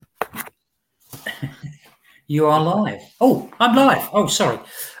You are live. Oh, I'm live. Oh, sorry.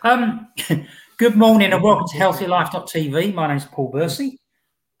 Good morning and welcome to HealthyLife.tv. My name is Paul Bursey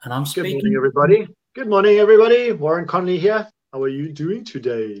and I'm speaking. Good morning, everybody. Good morning, everybody. Warren Conley here. How are you doing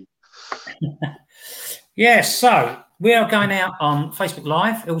today? Yes, so we are going out on Facebook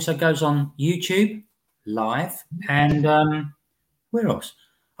Live. It also goes on YouTube Live and where else?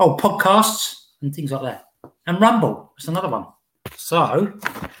 Oh, podcasts and things like that. And Rumble. It's another one. So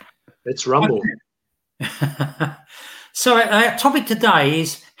it's Rumble. So our topic today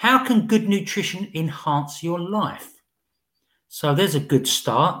is how can good nutrition enhance your life? So there's a good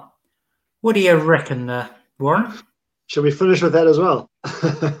start. What do you reckon, Warren? Shall we finish with that as well?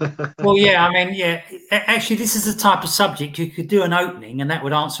 Well, yeah, I mean, yeah. Actually, this is the type of subject you could do an opening and that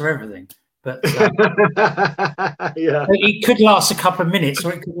would answer everything. But yeah, it could last a couple of minutes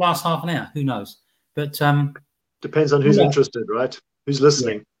or it could last half an hour. Who knows? But depends on who's interested, right? Who's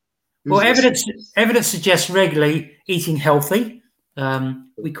listening? Yeah. Well, evidence suggests regularly eating healthy.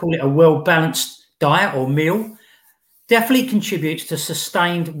 We call it a well-balanced diet or meal. Definitely contributes to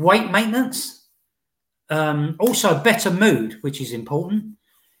sustained weight maintenance. Also, better mood, which is important.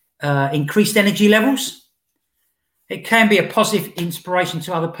 Increased energy levels. It can be a positive inspiration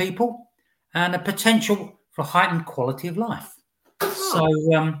to other people and a potential for heightened quality of life. So,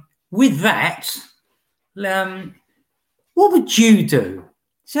 with that, what would you do?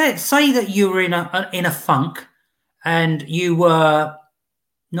 Say that you were in a funk and you were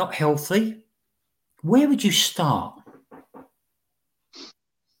not healthy. Where would you start?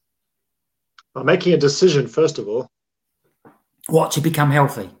 By making a decision, first of all. What, to become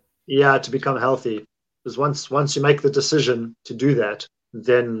healthy? Yeah, to become healthy. Because once you make the decision to do that,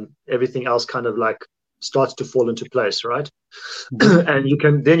 then everything else kind of like starts to fall into place, right? Mm-hmm. And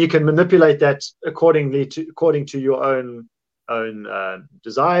you can manipulate that according to your own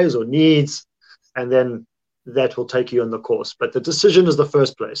desires or needs, and then that will take you on the course. But the decision is the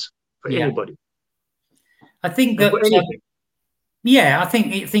first place for anybody. I think that. I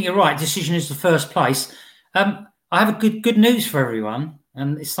think you're right. Decision is the first place. I have a good news for everyone,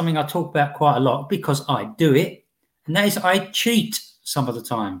 and it's something I talk about quite a lot because I do it, and that is I cheat some of the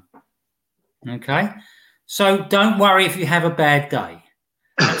time. Okay, so don't worry if you have a bad day.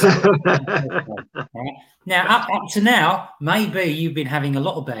 Right. Now, up to now, maybe you've been having a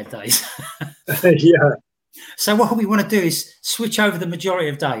lot of bad days. Yeah. So what we want to do is switch over the majority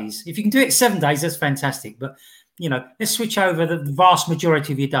of days. If you can do it 7 days, that's fantastic. But, let's switch over the vast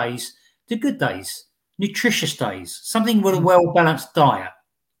majority of your days to good days, nutritious days, something with a well-balanced diet,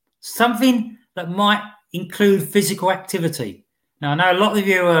 something that might include physical activity. Now, I know a lot of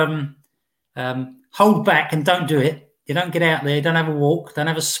you hold back and don't do it. You don't get out there, don't have a walk, don't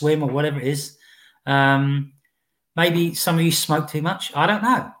have a swim or whatever it is. Maybe some of you smoke too much. I don't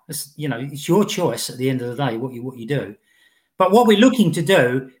know. It's your choice at the end of the day, what you do. But what we're looking to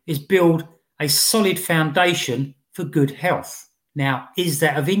do is build a solid foundation for good health. Now, is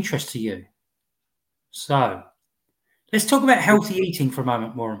that of interest to you? So let's talk about healthy eating for a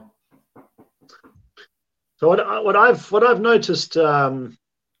moment, Warren. So what I've noticed over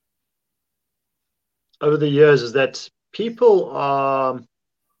the years is that people are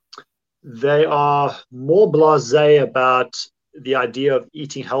more blasé about the idea of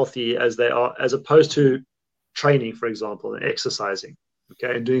eating healthy as opposed to training, for example, and exercising,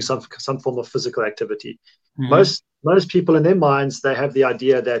 okay, and doing some form of physical activity. Mm-hmm. Most people in their minds, they have the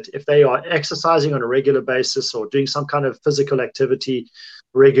idea that if they are exercising on a regular basis or doing some kind of physical activity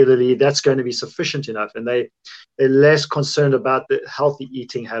regularly, that's going to be sufficient enough, and they're less concerned about the healthy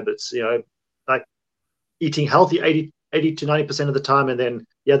eating habits, like eating healthy 80 to 90% of the time, and then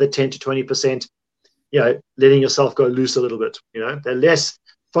the other 10 to 20%, letting yourself go loose a little bit. They're less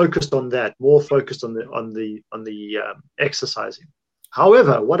focused on that, more focused on the exercising.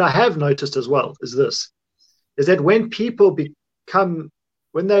 However, what I have noticed as well is that when people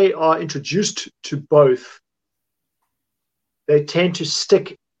when they are introduced to both, they tend to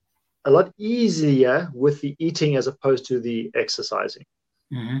stick a lot easier with the eating as opposed to the exercising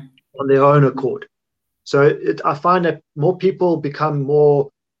on their own accord. So I find that more people become more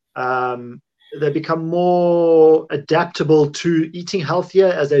adaptable to eating healthier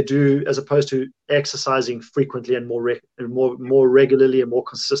as opposed to exercising frequently and more regularly and more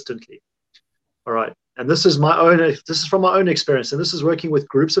consistently. All right, and this is from my own experience, and this is working with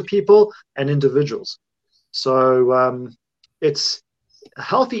groups of people and individuals. So it's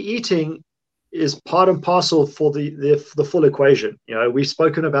healthy eating is part and parcel for the full equation. We've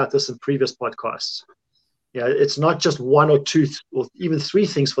spoken about this in previous podcasts. It's not just one or two or even three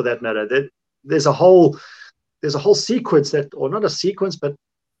things for that matter. There's a whole sequence or not a sequence, but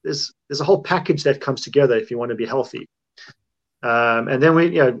there's a whole package that comes together if you want to be healthy. And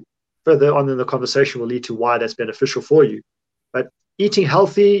then further on in the conversation will lead to why that's beneficial for you. But eating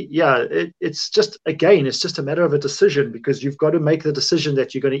healthy, it's just a matter of a decision, because you've got to make the decision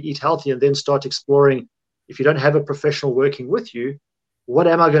that you're going to eat healthy and then start exploring. If you don't have a professional working with you, what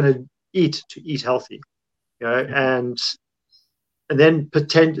am I going to eat healthy? And then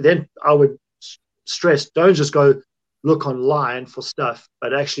then I would stress, don't just go look online for stuff,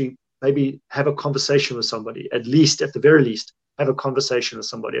 but actually maybe have a conversation with somebody, at the very least, have a conversation with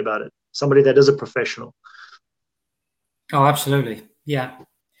somebody about it, somebody that is a professional. Oh, absolutely. Yeah.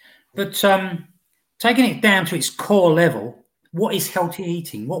 But taking it down to its core level, what is healthy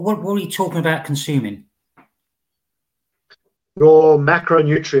eating? What are you talking about consuming? Your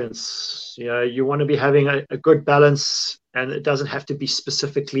macronutrients. You want to be having a good balance, and it doesn't have to be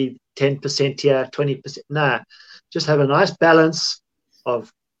specifically 10% here, 20%. Nah, just have a nice balance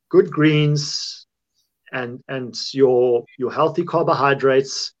of good greens and your healthy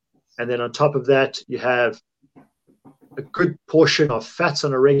carbohydrates. And then on top of that, you have a good portion of fats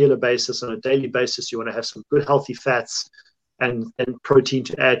on a regular basis, on a daily basis. You want to have some good healthy fats and protein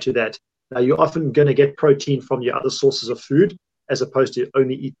to add to that. Now, you're often going to get protein from your other sources of food, as opposed to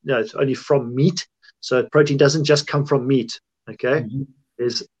it's only from meat. So protein doesn't just come from meat. Okay. Mm-hmm.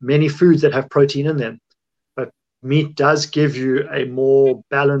 There's many foods that have protein in them, but meat does give you a more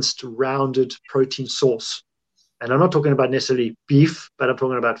balanced, rounded protein source. And I'm not talking about necessarily beef, but I'm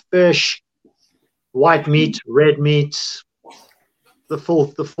talking about fish, white meat, red meat, the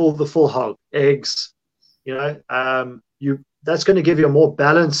full hog, eggs. That's going to give you a more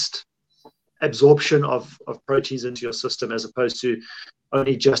balanced absorption of proteins into your system, as opposed to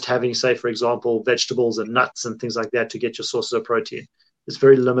only just having, say, for example, vegetables and nuts and things like that to get your sources of protein. It's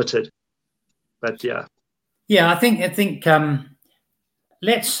very limited. But yeah. I think if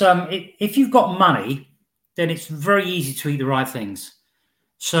you've got money, then it's very easy to eat the right things.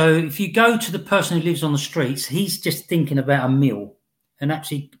 So if you go to the person who lives on the streets, he's just thinking about a meal, and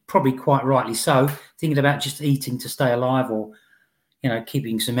actually probably quite rightly so, thinking about just eating to stay alive, or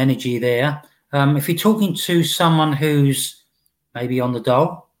keeping some energy there. If you're talking to someone who's maybe on the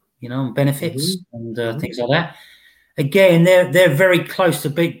dole, on benefits and things like that, again, they're very close to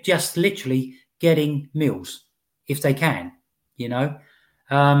just literally getting meals if they can,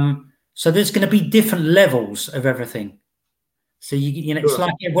 So there's going to be different levels of everything. So it's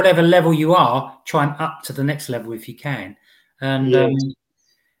like whatever level you are, try and up to the next level if you can, and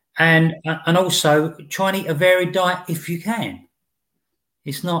also try and eat a varied diet if you can.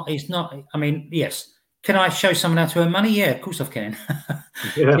 It's not. I mean, yes. Can I show someone how to earn money? Yeah, of course I can.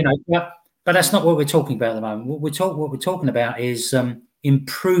 But that's not what we're talking about at the moment. What we're talking about is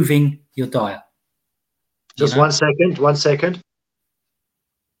improving your diet. Just 1 second. 1 second.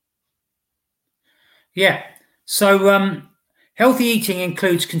 Yeah. So healthy eating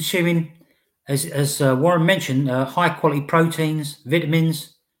includes consuming, as Warren mentioned, high quality proteins,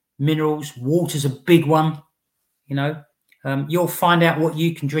 vitamins, minerals. Water's a big one. You'll find out what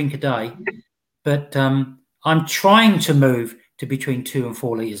you can drink a day, but I'm trying to move to between 2 and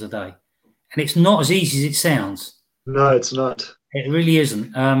 4 liters a day, and it's not as easy as it sounds. No, it's not. It really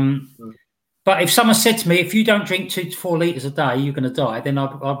isn't. But if someone said to me, "If you don't drink 2 to 4 liters a day, you're going to die," then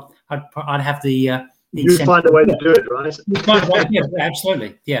I'd have the you find a way to do it, right? Yeah,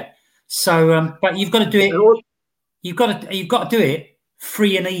 absolutely, yeah. So, but you've got to do it. You've got to do it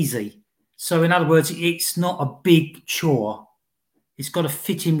free and easy. So, in other words, it's not a big chore. It's got to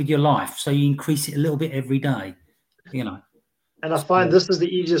fit in with your life. So you increase it a little bit every day, And I find this is the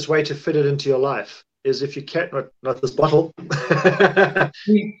easiest way to fit it into your life, is if you can't, not this bottle.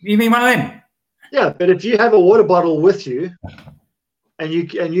 You mean one of them? Yeah, but if you have a water bottle with you, and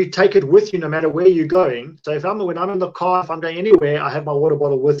you take it with you no matter where you're going. So when I'm in the car, if I'm going anywhere, I have my water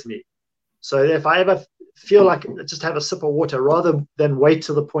bottle with me. So if I ever feel like just have a sip of water rather than wait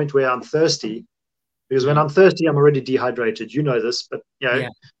to the point where I'm thirsty, because when I'm thirsty, I'm already dehydrated. You know this, but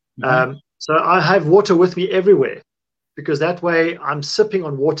so I have water with me everywhere, because that way I'm sipping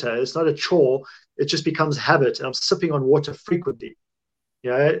on water. It's not a chore. It just becomes habit, and I'm sipping on water frequently.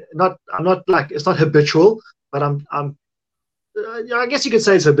 I'm not like, it's not habitual, but I guess you could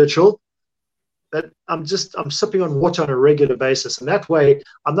say it's habitual, but I'm sipping on water on a regular basis, and that way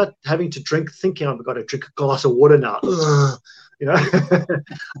I'm not having to drink thinking I've got to drink a glass of water now.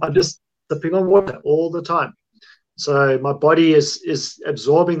 I'm just sipping on water all the time. So my body is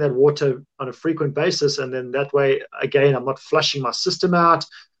absorbing that water on a frequent basis, and then that way, again, I'm not flushing my system out.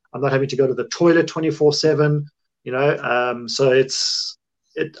 I'm not having to go to the toilet 24/7. So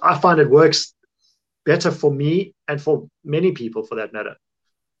I find it works better for me and for many people, for that matter.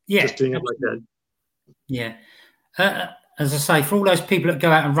 Yeah, just doing it like that. Yeah. As I say, for all those people that go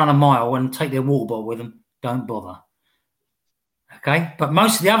out and run a mile and take their water bottle with them, don't bother. Okay, but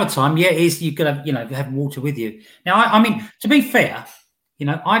most of the other time, yeah, you've got to have water with you. Now, I mean, to be fair,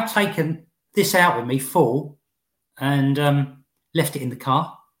 I've taken this out with me full and left it in the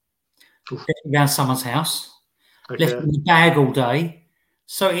car, left it around someone's house, left it in the bag all day.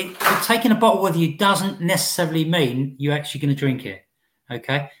 So taking a bottle with you doesn't necessarily mean you're actually going to drink it.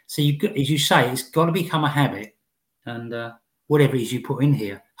 Okay, so as you say, it's got to become a habit, and whatever it is you put in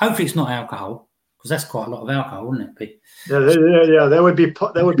here, hopefully it's not alcohol, because that's quite a lot of alcohol, wouldn't it be? Yeah, that would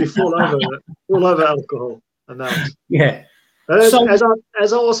be full over alcohol amount. Yeah. So, as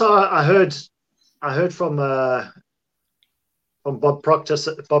I also heard from Bob Proctor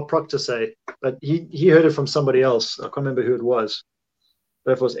say, but he heard it from somebody else. I can't remember who it was,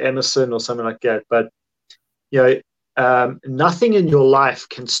 but if it was Emerson or something like that. But nothing in your life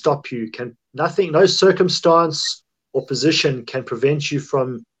can stop you. No circumstance or position can prevent you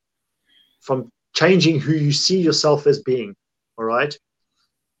from changing who you see yourself as being. All right.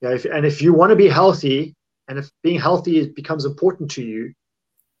 If you want to be healthy, and if being healthy becomes important to you,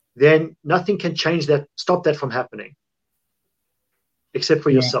 then nothing can change that, stop that from happening, except for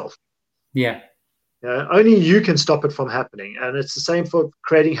yourself. Yeah. Only you can stop it from happening. And it's the same for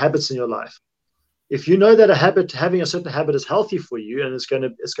creating habits in your life. If you know that having a certain habit is healthy for you, and it's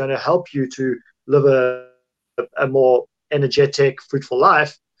going to help you to live a more energetic, fruitful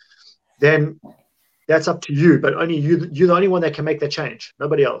life, then that's up to you. But only you're the only one that can make that change.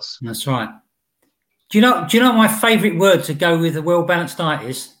 Nobody else. That's right. Do you know what my favorite word to go with a well-balanced diet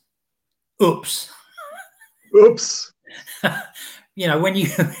is? Oops. Oops. When you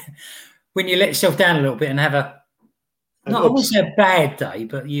let yourself down a little bit and have I wouldn't say a bad day,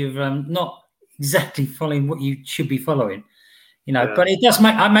 but you've not exactly following what you should be following. But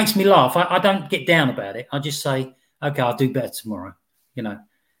it makes me laugh. I don't get down about it. I just say, okay, I'll do better tomorrow,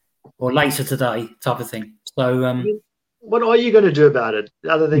 or later today, type of thing. So what are you going to do about it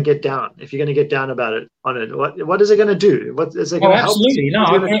other than get down? If you're going to get down about it what is it going to do? What is it going to help? Absolutely.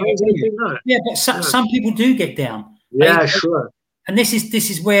 No. Yeah, but some people do get down. Yeah, sure. And this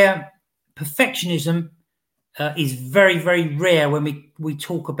is where perfectionism is very, very rare when we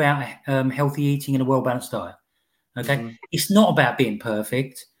talk about healthy eating and a well-balanced diet. Okay. Mm-hmm. It's not about being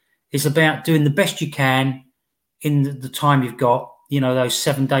perfect. It's about doing the best you can in the time you've got, those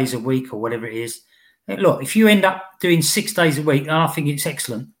 7 days a week or whatever it is. Look, if you end up doing 6 days a week, I think it's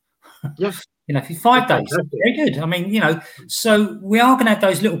excellent. Yeah. If you're 5 days, very good. I mean, so we are going to have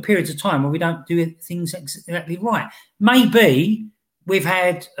those little periods of time where we don't do things exactly right. Maybe we've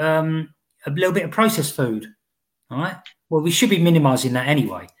had a little bit of processed food. All right. Well, we should be minimizing that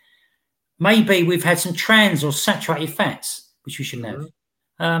anyway. Maybe we've had some trans or saturated fats, which we shouldn't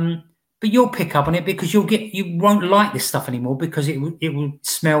have. But you'll pick up on it because you won't like this stuff anymore because it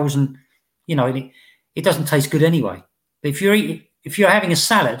smells and it doesn't taste good anyway. But if you're having a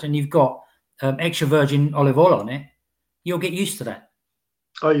salad and you've got extra virgin olive oil on it, you'll get used to that.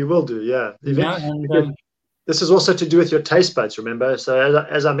 Oh, you will do, yeah. This is also to do with your taste buds, remember? So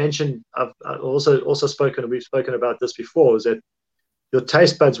as I mentioned, we've spoken about this before, is that your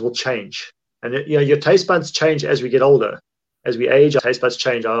taste buds will change. And your taste buds change as we get older. As we age, our taste buds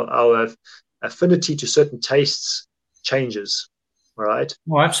change. Our affinity to certain tastes changes. All right?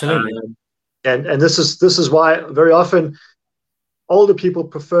 Oh, absolutely. And this is why very often older people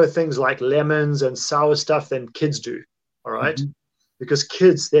prefer things like lemons and sour stuff than kids do. All right? Mm-hmm. Because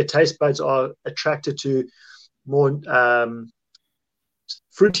kids, their taste buds are attracted to more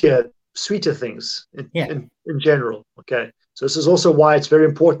fruitier, sweeter things in general. Okay. So this is also why it's very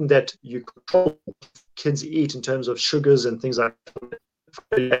important that you control what kids eat in terms of sugars and things like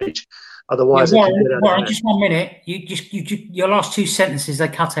that. Otherwise, Warren, just 1 minute. Your last 2 sentences they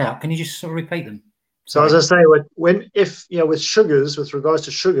cut out. Can you just sort of repeat them? Sorry. So as I say, with sugars, with regards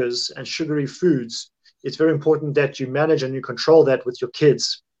to sugars and sugary foods, it's very important that you manage and you control that with your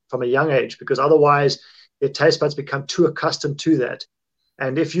kids from a young age, because otherwise their taste buds become too accustomed to that.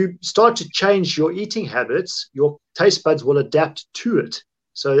 And if you start to change your eating habits, your taste buds will adapt to it.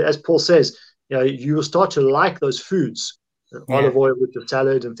 So as Paul says, you will start to like those foods, olive oil with your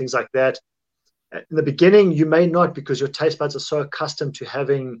salad and things like that. In the beginning, you may not, because your taste buds are so accustomed to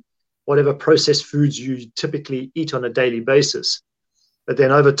having whatever processed foods you typically eat on a daily basis. But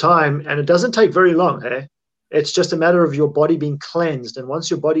then over time, and it doesn't take very long, it's just a matter of your body being cleansed. And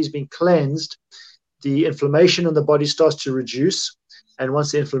once your body's been cleansed, the inflammation in the body starts to reduce. And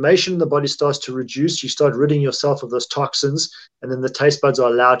once the inflammation in the body starts to reduce, you start ridding yourself of those toxins, and then the taste buds are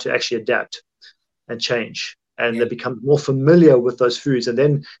allowed to actually adapt and change. and they become more familiar with those foods. And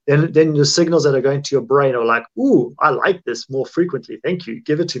then the signals that are going to your brain are like, ooh, I like this more frequently. Thank you.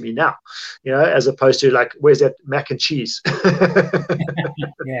 Give it to me now. As opposed to like, where's that mac and cheese?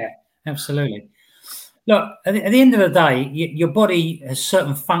 Yeah, absolutely. Look, at the end of the day, your body has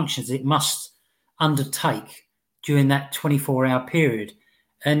certain functions it must undertake during that 24-hour period.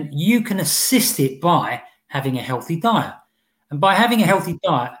 And you can assist it by having a healthy diet. And by having a healthy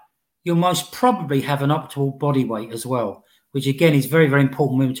diet, you'll most probably have an optimal body weight as well, which again is very, very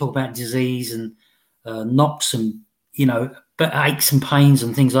important when we talk about disease and knocks and, but aches and pains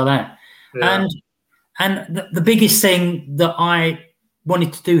and things like that. Yeah. And the biggest thing that I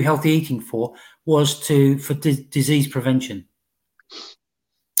wanted to do healthy eating for was for disease prevention.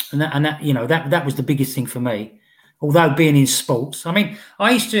 And that was the biggest thing for me. Although being in sports, I mean,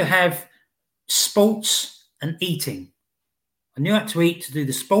 I used to have sports and eating. I knew how to eat to do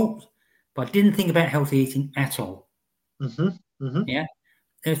the sport, but I didn't think about healthy eating at all. Mm-hmm. Mm-hmm. Yeah.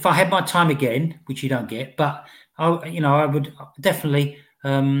 If I had my time again, which you don't get, but I would definitely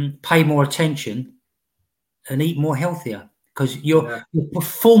pay more attention and eat more healthier, because your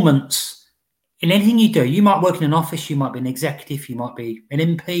performance in anything you do, you might work in an office, you might be an executive, you might be an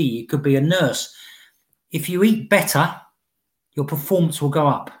MP, you could be a nurse. If you eat better, your performance will go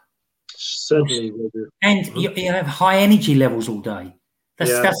up. Certainly will do. And you have high energy levels all day.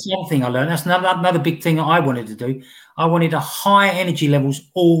 That's the other thing I learned. That's another big thing that I wanted to do. I wanted a high energy levels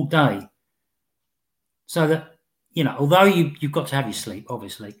all day. So that, although you've got to have your sleep,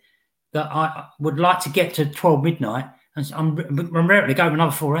 obviously, that I would like to get to 12 midnight, and I'm ready to go for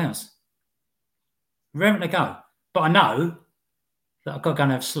another 4 hours. Ready to go. But I know that I've got to go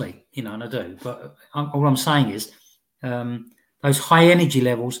and have sleep, and I do. But all I'm saying is those high energy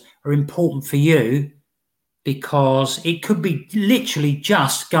levels are important for you, because it could be literally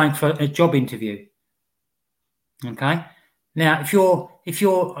just going for a job interview. Okay. Now, if you're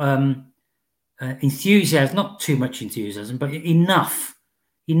enthusiasm, not too much enthusiasm, but enough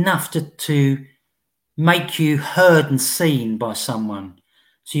to make you heard and seen by someone,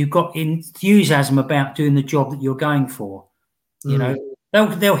 so you've got enthusiasm about doing the job that you're going for.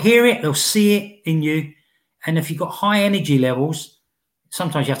 They'll hear it, they'll see it in you, and if you've got high energy levels,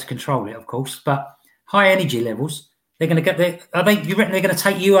 sometimes you have to control it, of course, but high energy levels, they're going to get there. You reckon they're going to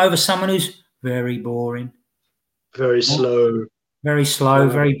take you over someone who's very boring, very slow,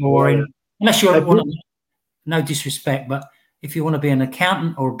 very boring? Yeah. Unless you're no disrespect, but if you want to be an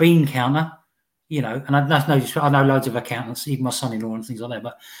accountant or a bean counter, and that's no disrespect. I know loads of accountants, even my son-in-law and things like that.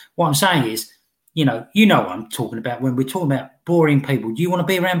 But what I'm saying is, what I'm talking about when we're talking about boring people. Do you want to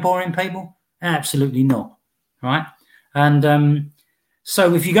be around boring people? Absolutely not, right? And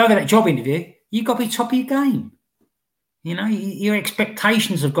so if you go to that job interview, you've got to be top of your game. Your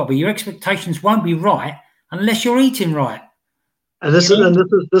expectations have got to be. Your expectations won't be right unless you're eating right. And this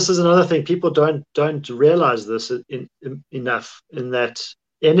is another thing. People don't realize this enough. In that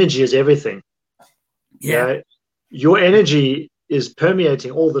energy is everything. Yeah. Your energy is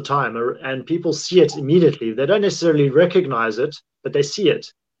permeating all the time, and people see it immediately. They don't necessarily recognize it, but they see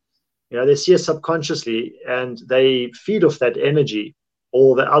it. They see it subconsciously, and they feed off that energy,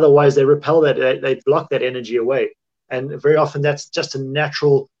 or that otherwise they repel that, they block that energy away. And very often that's just a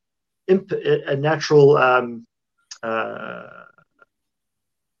natural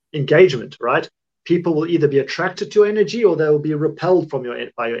engagement, right? People will either be attracted to your energy, or they will be repelled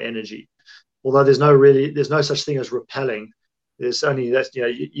by your energy. Although there's no such thing as repelling. There's only that,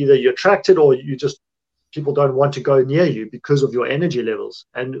 either you're attracted, or people don't want to go near you because of your energy levels.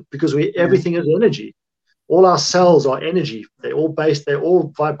 And because everything is energy. All our cells are energy. They all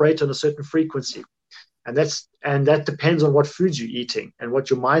vibrate on a certain frequency. And that depends on what foods you're eating and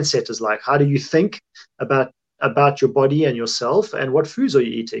what your mindset is like. How do you think about your body and yourself, and what foods are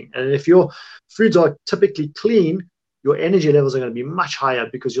you eating? And if your foods are typically clean, your energy levels are going to be much higher,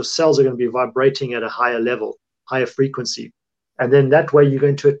 because your cells are going to be vibrating at a higher level, higher frequency. And then that way you're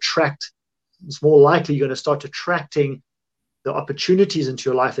going to attract, it's more likely you're going to start attracting the opportunities into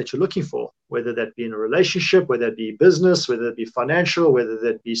your life that you're looking for, whether that be in a relationship, whether it be business, whether it be financial, whether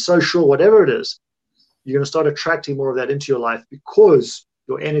that be social, whatever it is. You're going to start attracting more of that into your life because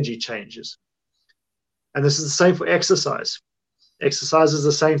your energy changes. And this is the same for exercise. Exercise is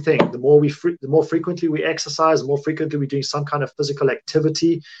the same thing. The more frequently we exercise, the more frequently we're doing some kind of physical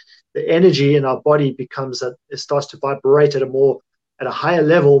activity, the energy in our body it starts to vibrate at a higher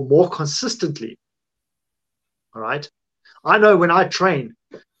level, more consistently. All right. I know when I train,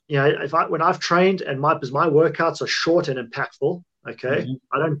 when I've trained and my workouts are short and impactful, okay,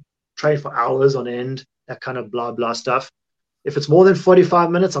 I don't train for hours on end, that kind of blah, blah stuff. If it's more than 45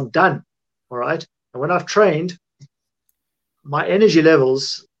 minutes, I'm done. All right. And when I've trained, my energy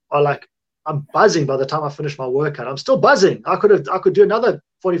levels are like, I'm buzzing by the time I finish my workout. I'm still buzzing. I could do another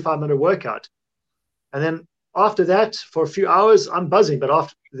 45-minute workout. And then after that, for a few hours, I'm buzzing.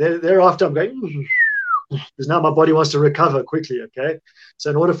 But thereafter, I'm going, because now my body wants to recover quickly, okay? So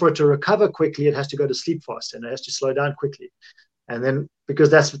in order for it to recover quickly, it has to go to sleep fast, and it has to slow down quickly. And then, because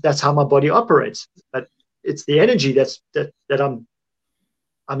that's how my body operates. But it's the energy that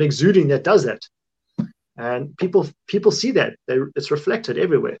I'm exuding that does that. And people see that. It's reflected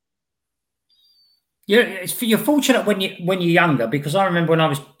everywhere. Yeah, you're fortunate when you're younger, because I remember when I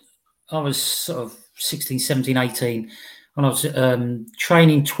was sort of 16, 17, 18, when I was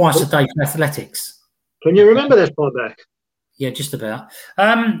training twice a day for athletics. Can you remember that far back? Yeah, just about.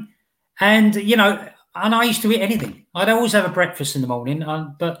 And I used to eat anything. I'd always have a breakfast in the morning.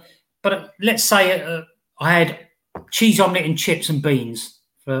 But let's say I had cheese omelette and chips and beans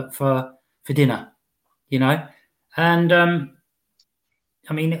for dinner, And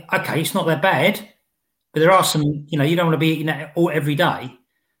I mean, okay, it's not that bad, but there are some, you don't want to be eating that all every day.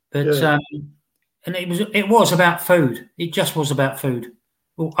 But Yeah. And it was about food. It just was about food.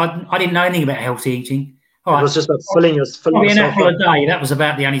 Well, I didn't know anything about healthy eating. It was just about filling an apple a day. That was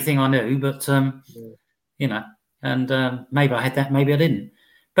about the only thing I knew. But and maybe I had that, maybe I didn't.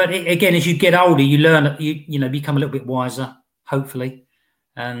 But again, as you get older, you learn. You become a little bit wiser, hopefully,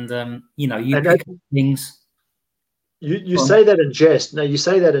 and you pick up things. You say that in jest. No, you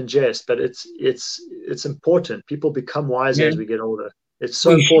say that in jest, but it's important. People become wiser as we get older. It's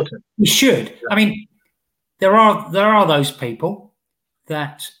so important. We should. Yeah. I mean, there are those people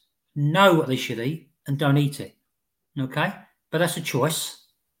that know what they should eat and don't eat it. Okay, but that's a choice.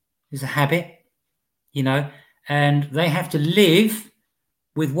 It's a habit, and they have to live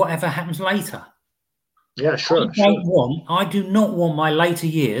with whatever happens later. Yeah, sure. I do not want my later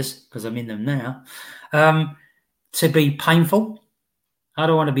years, because I'm in them now, to be painful. I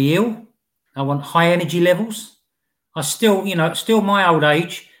don't want to be ill. I want high energy levels. I still, still my old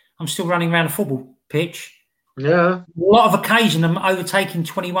age, I'm still running around a football pitch. Yeah. A lot of occasion I'm overtaking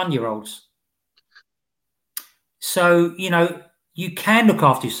 21-year-olds. So, you can look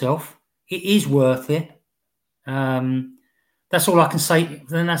after yourself. It is worth it. That's all I can say.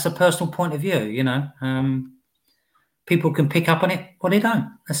 Then that's a personal point of view, people can pick up on it or they don't.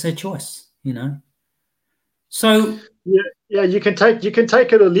 That's their choice, So yeah, you can take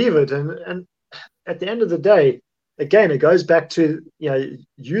it or leave it, and at the end of the day, again, it goes back to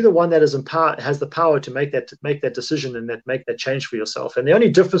you're the one that has the power to make that decision and make that change for yourself. And the only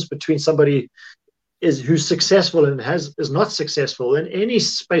difference between somebody who's successful and is not successful in any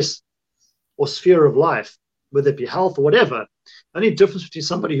space or sphere of life, whether it be health or whatever, the only difference between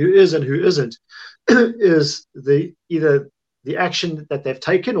somebody who is and who isn't is either the action that they've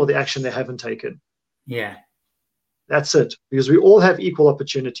taken or the action they haven't taken. Yeah. That's it. Because we all have equal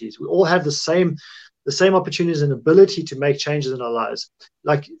opportunities. We all have the same opportunities and ability to make changes in our lives.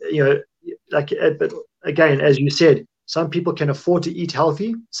 But again, as you said, some people can afford to eat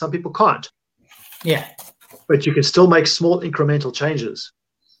healthy, some people can't. Yeah. But you can still make small incremental changes.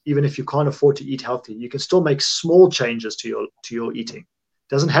 Even if you can't afford to eat healthy, you can still make small changes to your eating. It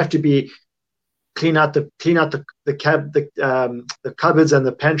doesn't have to be clean out the cupboards and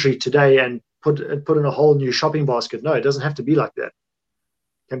the pantry today and put in a whole new shopping basket. No, it doesn't have to be like that.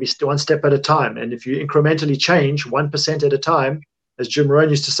 It can be one step at a time. And if you incrementally change 1% at a time, as Jim Rohn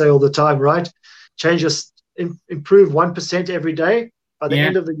used to say all the time, right? Improve 1% every day. By the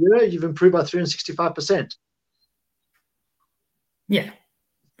end of the year, you've improved by 365%. Yeah.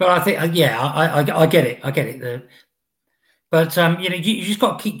 But I think, I get it. I get it. But, you just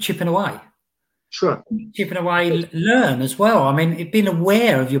got to keep chipping away. Sure. Chipping away, learn as well. I mean, being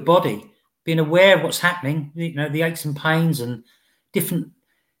aware of your body, being aware of what's happening, the aches and pains and different.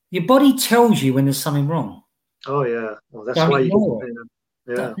 Your body tells you when there's something wrong. Oh, yeah. Well, that's Don't why ignore it.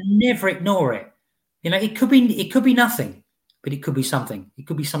 Yeah. Never ignore it. It could be nothing, but it could be something. It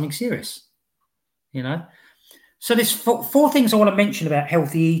could be something serious, So there's four things I want to mention about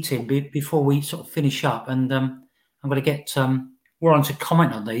healthy eating before we sort of finish up. And I'm going to get Warren to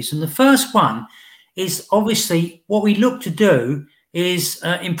comment on these. And the first one is obviously what we look to do is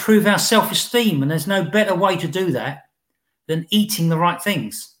improve our self-esteem. And there's no better way to do that than eating the right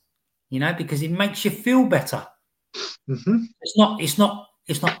things, because it makes you feel better. Mm-hmm. It's not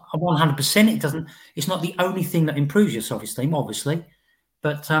 100%. It's not the only thing that improves your self-esteem, obviously.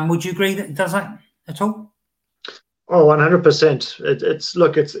 But would you agree that it does that at all? Oh, 100%.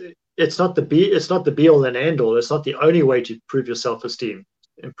 It's not the be all and end all. It's not the only way to improve your self-esteem.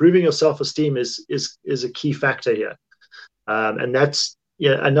 Improving your self-esteem is a key factor here, and that's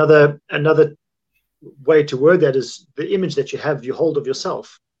another way to word that is the image that you hold of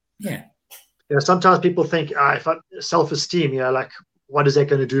yourself. Yeah. Sometimes people think, if I self-esteem, like, what is that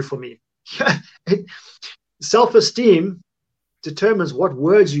going to do for me? Self-esteem determines what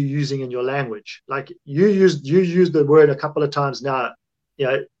words you're using in your language. Like you used the word a couple of times now,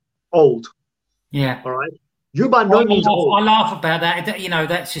 old. Yeah. All right. You're by no means old. I laugh about that.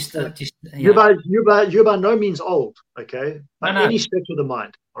 That's just you're by no means old. Okay. By any stretch of the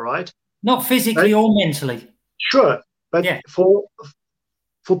mind. All right. Not physically or mentally. Sure. But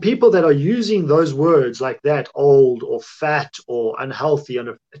for people that are using those words like that, old or fat or unhealthy,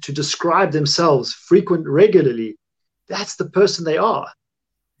 to describe themselves regularly, that's the person they are.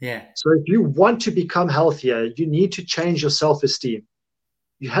 Yeah. So if you want to become healthier, you need to change your self-esteem.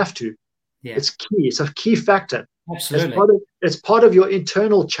 You have to. Yeah. It's key. It's a key factor. Absolutely. It's part of your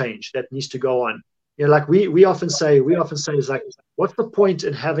internal change that needs to go on. Like we often say is like, what's the point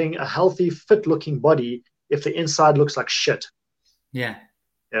in having a healthy, fit-looking body if the inside looks like shit? Yeah.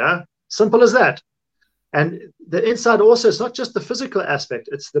 Yeah. Simple as that. And the inside also, it's not just the physical aspect,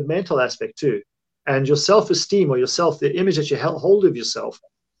 it's the mental aspect too. And your self-esteem or the image that you hold of yourself,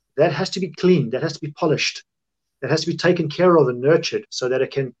 that has to be cleaned, that has to be polished, that has to be taken care of and nurtured so that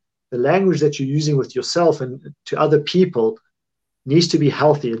the language that you're using with yourself and to other people needs to be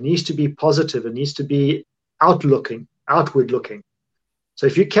healthy. It needs to be positive. It needs to be outward looking. So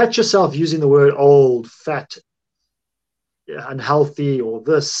if you catch yourself using the word old, fat, unhealthy, or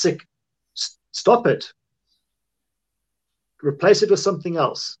this, sick, stop it. Replace it with something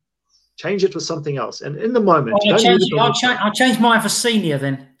else. Change it with something else. And in the moment, I'll change mine for senior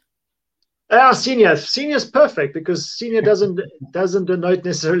then. Senior is perfect because senior doesn't denote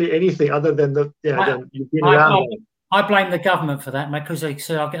necessarily anything other than you've been around. I blame the government for that, mate, because they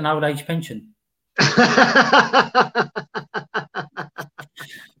say I'll get an old age pension.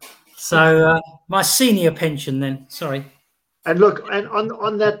 So my senior pension then. Sorry. And look, and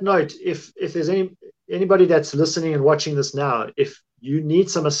on that note, if there's anybody that's listening and watching this now, if you need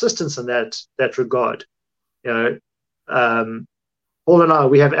some assistance in that regard, Paul and I,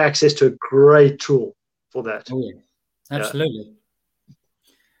 we have access to a great tool for that. Oh, yeah. Absolutely.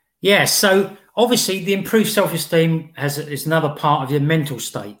 Yeah. So obviously, the improved self-esteem is another part of your mental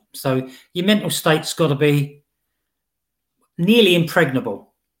state. So your mental state's got to be nearly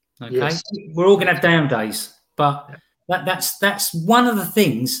impregnable. Okay, yes. We're all going to have down days, but that's one of the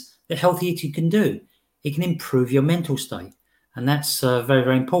things that healthy eating can do. It can improve your mental state, and that's very,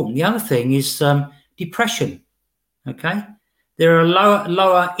 very important. The other thing is depression. Okay, there are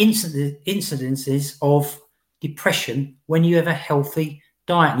lower incidences of depression when you have a healthy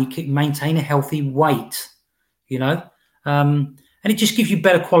diet and you maintain a healthy weight. And it just gives you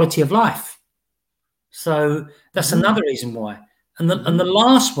better quality of life. So that's another reason why. And the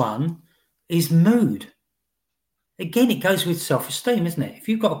last one is mood. Again, it goes with self-esteem, isn't it? If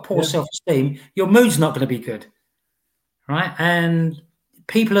you've got a poor self-esteem, your mood's not going to be good, right? And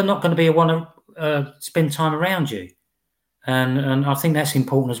people are not going to want to spend time around you. And I think that's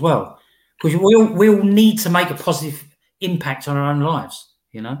important as well, because we all need to make a positive impact on our own lives.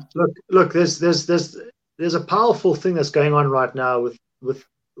 Look. There's a powerful thing that's going on right now with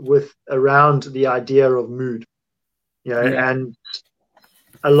around the idea of mood. And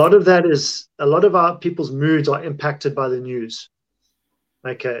a lot of our people's moods are impacted by the news.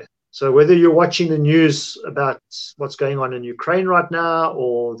 Okay. So whether you're watching the news about what's going on in Ukraine right now,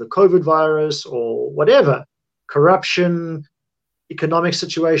 or the COVID virus, or whatever, corruption, economic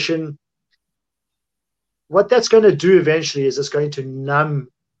situation, what that's going to do eventually is it's going to numb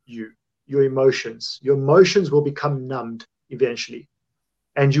your emotions. Your emotions will become numbed eventually,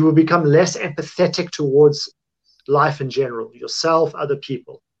 and you will become less empathetic towards life in general, yourself, other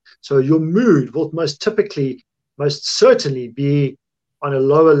people. So your mood will most certainly be on a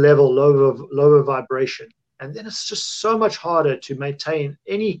lower level, lower vibration. And then it's just so much harder to maintain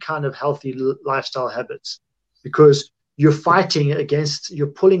any kind of healthy lifestyle habits, because you're fighting against, you're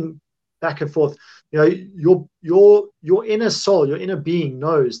pulling back and forth. Your inner soul, your inner being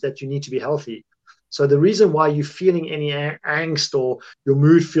knows that you need to be healthy. So the reason why you're feeling any angst or your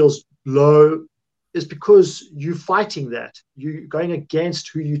mood feels low is because you're fighting that. You're going against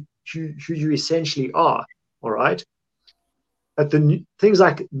who you essentially are. All right. But the things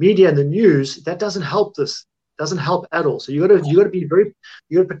like media and the news, that doesn't help this. Doesn't help at all. So you got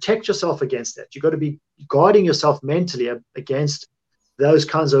to protect yourself against that. You got to be guarding yourself mentally against those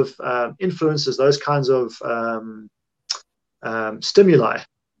kinds of influences, those kinds of stimuli.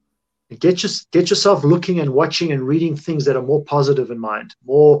 And get yourself looking and watching and reading things that are more positive in mind,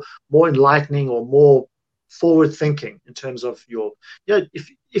 more enlightening, or more forward thinking in terms of your.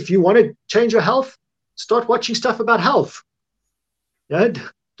 If you want to change your health, start watching stuff about health. Don't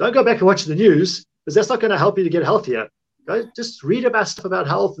go back and watch the news, because that's not going to help you to get healthier. Just read about stuff about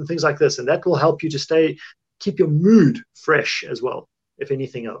health and things like this, and that will help you to keep your mood fresh as well, if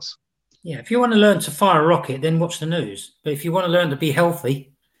anything else. Yeah, if you want to learn to fire a rocket, then watch the news. But if you want to learn to be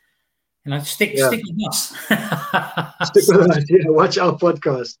healthy, stick with us. Stick with us. Yeah, watch our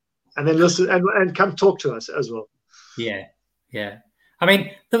podcast, and then listen and come talk to us as well. Yeah. I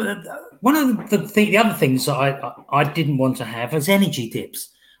mean, one of the other things that I didn't want to have was energy dips.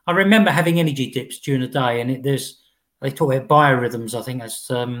 I remember having energy dips during the day, and they talk about biorhythms. I think that's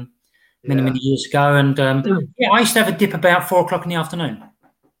many years ago, and I used to have a dip about 4 o'clock in the afternoon.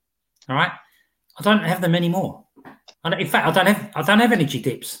 All right, I don't have them anymore. In fact, I don't have energy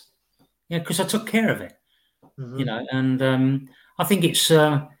dips. Because I took care of it. Mm-hmm. And I think it's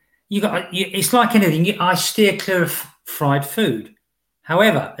it's like anything. I steer clear of fried food.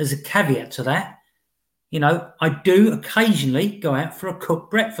 However, as a caveat to that, I do occasionally go out for a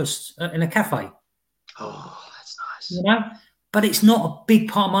cooked breakfast in a cafe. Oh, that's nice. But it's not a big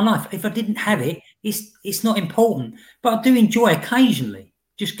part of my life. If I didn't have it, it's not important. But I do enjoy occasionally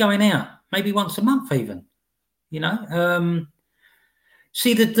just going out, maybe once a month even.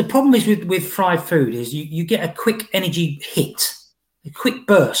 See, the problem is with fried food is you get a quick energy hit, a quick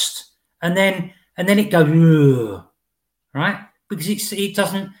burst, and then it goes, right? Because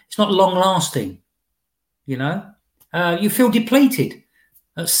it's not long lasting. You feel depleted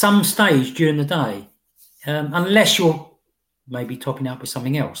at some stage during the day, unless you're maybe topping up with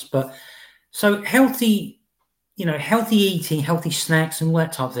something else. But so healthy eating, healthy snacks, and all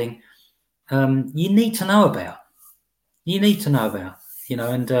that type of thing, you need to know about.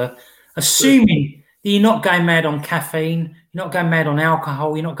 And assuming that you're not going mad on caffeine, you're not going mad on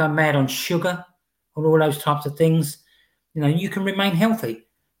alcohol, you're not going mad on sugar, or all those types of things, you can remain healthy.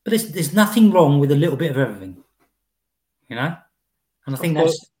 But there's nothing wrong with a little bit of everything, And I think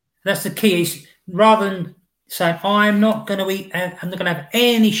that's the key. Is rather than saying, I'm not going to eat, I'm not going to have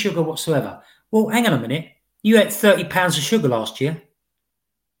any sugar whatsoever. Well, hang on a minute. You ate 30 pounds of sugar last year.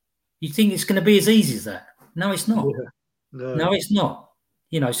 You think it's going to be as easy as that? No, it's not. Yeah. No, it's not.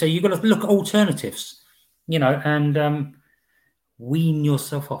 So you've got to look at alternatives, and wean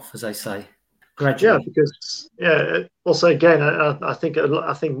yourself off, as they say, gradually. Yeah, because also again, I think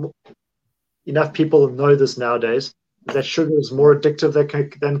enough people know this nowadays that sugar is more addictive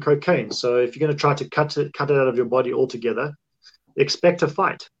than cocaine. So if you're going to try to cut it out of your body altogether, expect a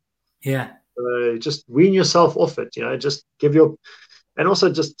fight. Yeah. Just wean yourself off it. Just and also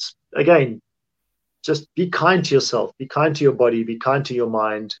just again. Just be kind to yourself, be kind to your body, be kind to your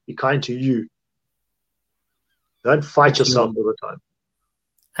mind, be kind to you. Don't fight yourself all the time.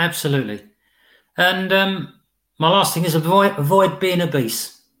 Absolutely. And my last thing is avoid being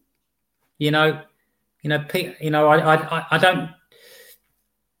obese. I don't.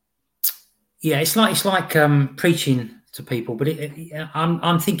 Yeah, it's like preaching to people, but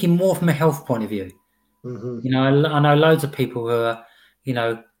I'm thinking more from a health point of view. Mm-hmm. I know loads of people who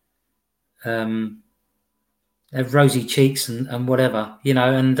are, have rosy cheeks and whatever,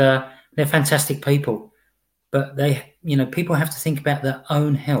 and they're fantastic people. But people have to think about their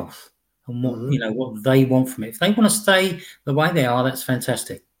own health and what what they want from it. If they want to stay the way they are, that's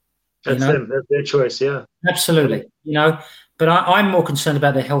fantastic. That's them. That's their choice. Yeah, absolutely. But I'm more concerned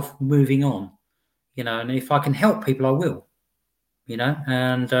about their health moving on. And if I can help people, I will.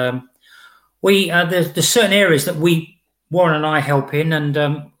 And there's certain areas that Warren and I help in, and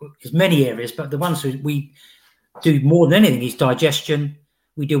there's many areas, but the ones that we do more than anything is digestion.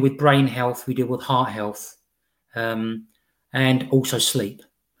 We deal with brain health. We deal with heart health, and also sleep.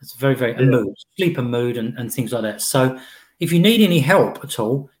 It's very, very and mood, sleep and mood, and things like that. So, if you need any help at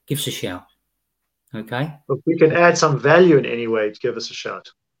all, give us a shout. Okay. If we can add some value in any way, give us a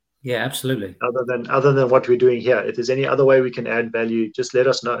shout. Yeah, absolutely. Other than what we're doing here, if there's any other way we can add value, just let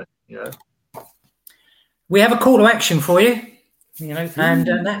us know. We have a call to action for you. And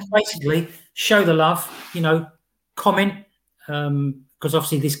that's basically show the love. Comment, because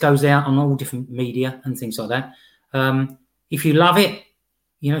obviously this goes out on all different media and things like that. If you love it,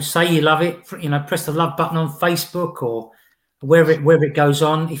 say you love it. Press the love button on Facebook or wherever it goes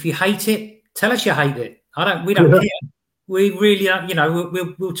on. If you hate it, tell us you hate it. We don't care. We really,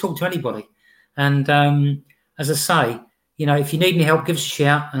 we'll talk to anybody. And as I say, if you need any help, give us a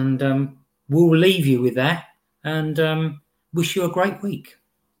shout, and we'll leave you with that. And wish you a great week.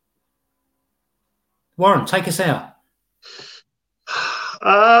 Warren, take us out.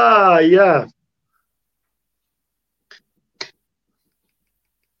 Yeah.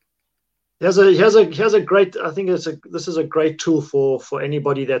 He has a great. I think this is a great tool for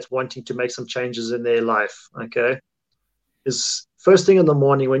anybody that's wanting to make some changes in their life. Okay, is first thing in the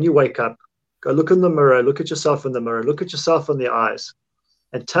morning when you wake up, go look in the mirror, look at yourself in the mirror, look at yourself in the eyes,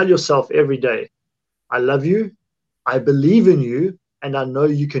 and tell yourself every day, I love you, I believe in you, and I know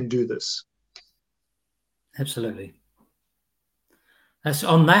you can do this. Absolutely. That's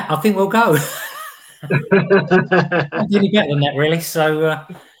on that. I think we'll go. I'm really better than that, really. So,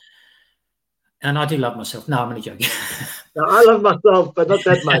 and I do love myself. No, I'm only joking. Now, I love myself, but not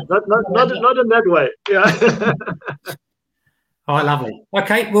that much. Not in that way. Yeah. All right, lovely.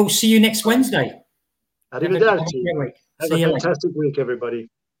 Okay, we'll see you next Wednesday. Arrivederci. Have a fantastic week, everybody.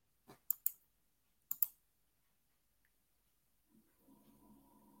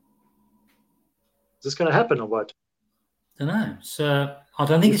 Is this going to happen or what? I don't know. So I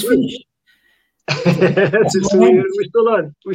don't think it's finished. We're still on.